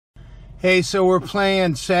Hey, so we're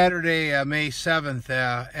playing Saturday, May 7th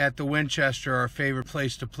at the Winchester, our favorite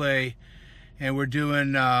place to play. And we're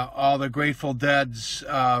doing all the Grateful Dead's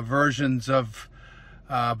versions of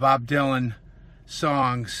Bob Dylan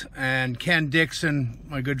songs. And Ken Dixon,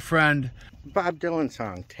 my good friend. Bob Dylan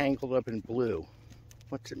song, Tangled Up in Blue.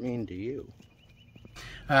 What's it mean to you?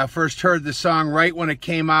 First heard the song right when it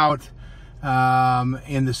came out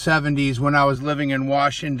in the 70s when I was living in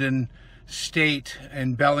Washington State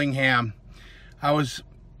in Bellingham. I was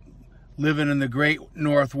living in the great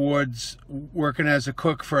North Woods, working as a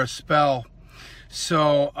cook for a spell.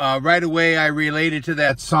 So right away I related to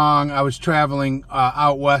that song. I was traveling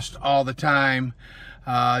out west all the time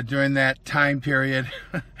during that time period.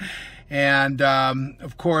 And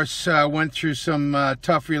of course went through some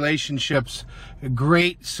tough relationships. A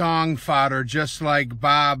great song fodder, just like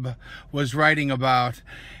Bob was writing about.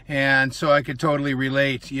 And so I could totally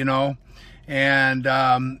relate, you know. And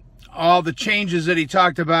all the changes that he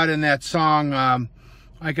talked about in that song,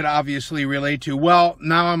 I could obviously relate to. Well,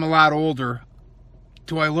 now I'm a lot older.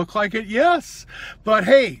 Do I look like it? Yes. But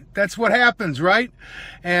hey, that's what happens, right?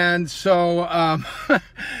 And so,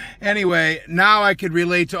 anyway, now I could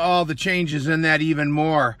relate to all the changes in that even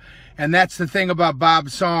more. And that's the thing about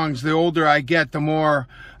Bob's songs. The older I get, the more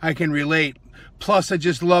I can relate. Plus, I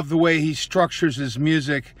just love the way he structures his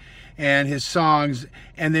music and his songs,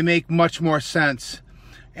 and they make much more sense,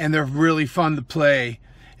 and they're really fun to play.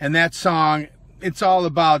 And that song, it's all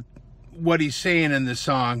about what he's saying in the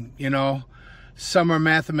song, you know. Some are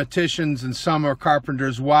mathematicians and some are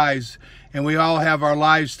carpenters' wives, and we all have our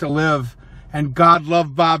lives to live. And God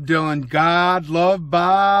loved Bob Dylan. God loved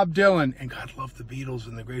Bob Dylan. And God loved the Beatles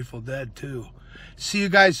and the Grateful Dead too. See you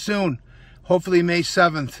guys soon. Hopefully May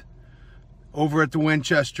 7th. Over at the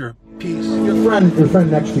Winchester. Peace. Your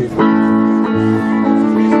friend next to you.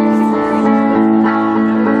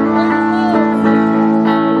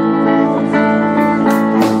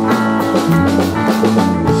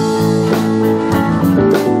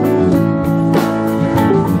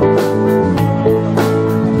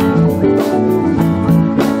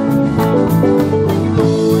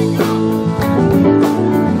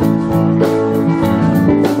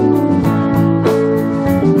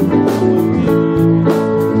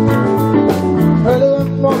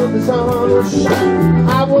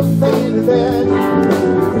 I was laying in bed,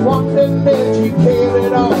 wondering if you cared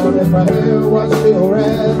at all, if my hair was still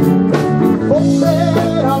red. Folks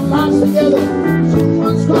said our lives together,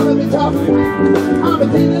 someone's gonna be tough.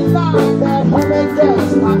 I'm feeling like that homemade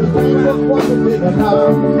dress, my blanket wasn't big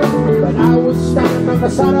enough. But I was standing on the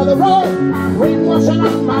side of the road, rain washing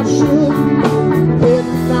on my shoe,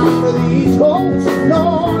 heading down to the East Coast.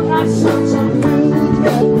 Lord, I sent some news to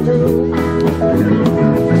get me through.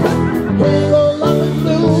 Tangled up in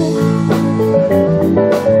blue.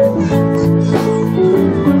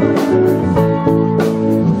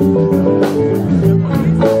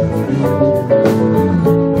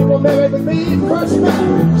 We were married to be Christmas,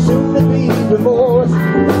 soon to be divorced. I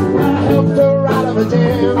helped her out of a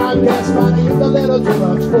jam, I guess money was a little too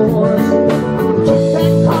much for us. Took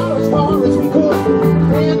that car as far as we could,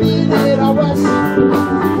 and we did our best.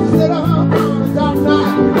 Lit up on a dark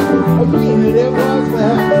night, agreeing it was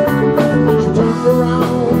bad.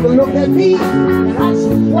 Around to look at me, and I was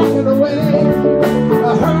walking away.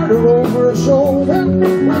 I heard her over her shoulder,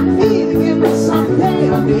 we'll meet again someday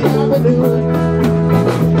on the avenue.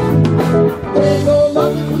 Tangled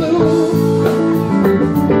up in blue.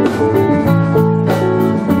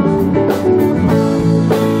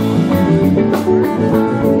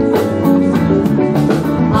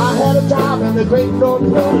 I had a job in the great North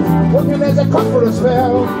Woods, working as a cook for a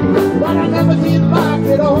spell, but I never did like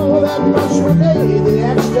it all that much. One day the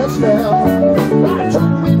axe just fell. I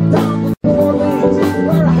took me down to New Orleans,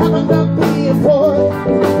 where I happened to be employed,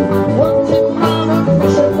 working on a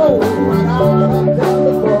fishing boat right out of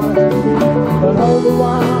Delaware. But all the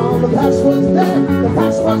while the past was there, the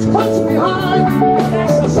past was close behind.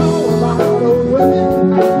 That's the song about old women,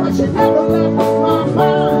 but she never left my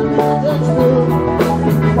mind. I just knew.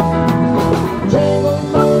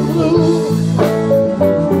 Tangled up in blue.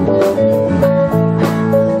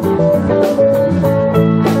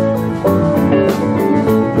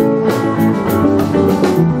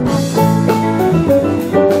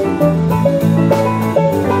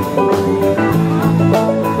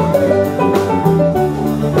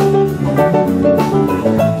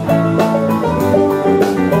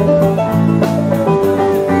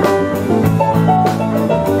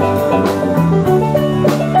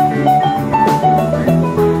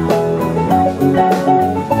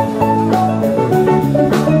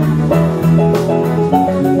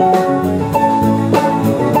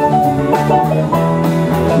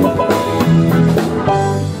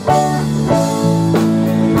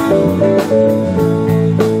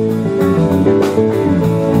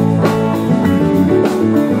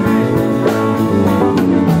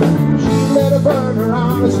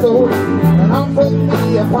 offered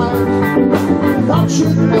me a pipe. Thought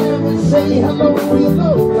she'd never say hello, you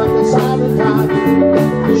look like a silent type.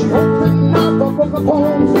 She opened up a book of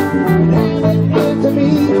poems and handed it to me,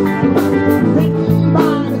 written by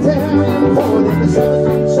an Italian poet in the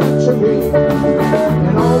 17th century.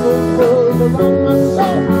 And all the words around my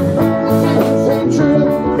soul, the same true,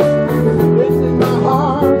 written in my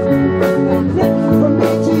heart and written from me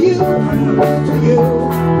to you, to you.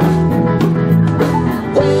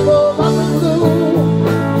 Tangled up in blue.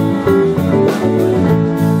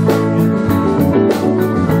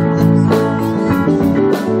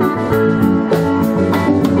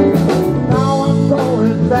 Now I'm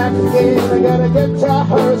going back again. I gotta get to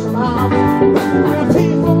her somehow. The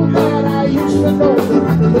people that I used to know,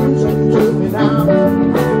 they're losing to me now.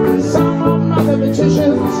 Some are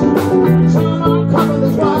mathematicians, some are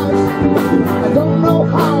commoners' wives.